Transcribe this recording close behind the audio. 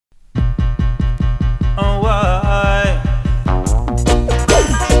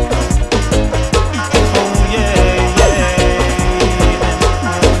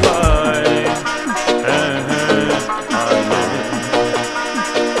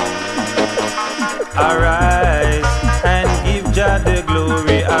arise and give Jah the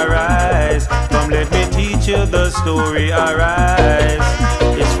glory, arise. Come let me teach you the story, arise.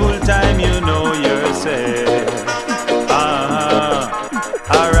 It's full time, you know yourself.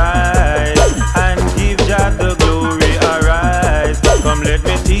 Arise and give Jah the glory, arise. Come let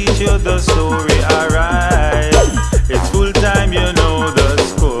me teach you the story, arise. It's full time, you know the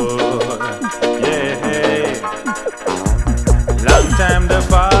score. Yeah. Long time the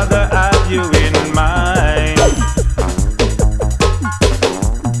Father have you in mind.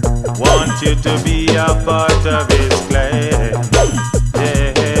 Want you to be a part of His clan.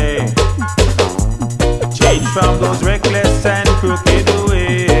 Yeah. Change from those reckless and crooked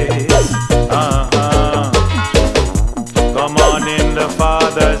ways. Come on in the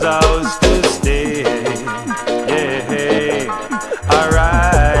Father's house to stay. Yeah.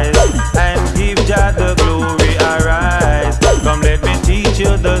 Arise and give Jah the glory, arise. Come let me teach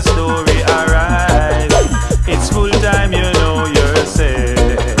you the story, arise. It's full time, you know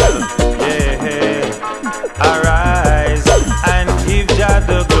yourself. Yeah. Arise and give Jah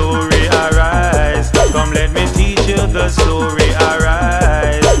the glory, arise. Come let me teach you the story,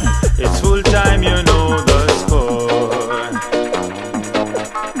 arise. It's full time, you know the score.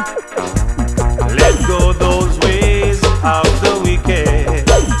 Let go those ways of the wicked.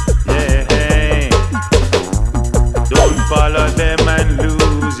 Yeah. Don't follow them and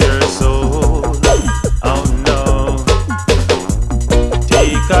lose your soul. Oh no.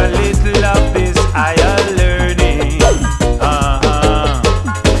 Take a little of this higher learning.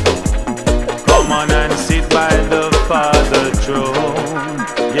 Come on and sit by the Father's throne.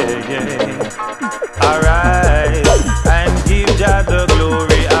 Yeah. Arise and give Jah the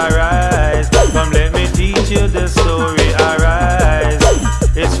glory, arise. Come let me teach you the story, arise.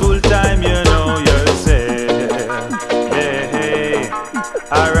 It's full time, you know yourself. Yeah.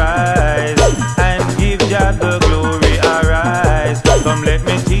 Arise and give Jah the glory, arise. Come let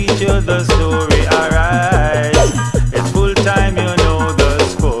me teach you the story.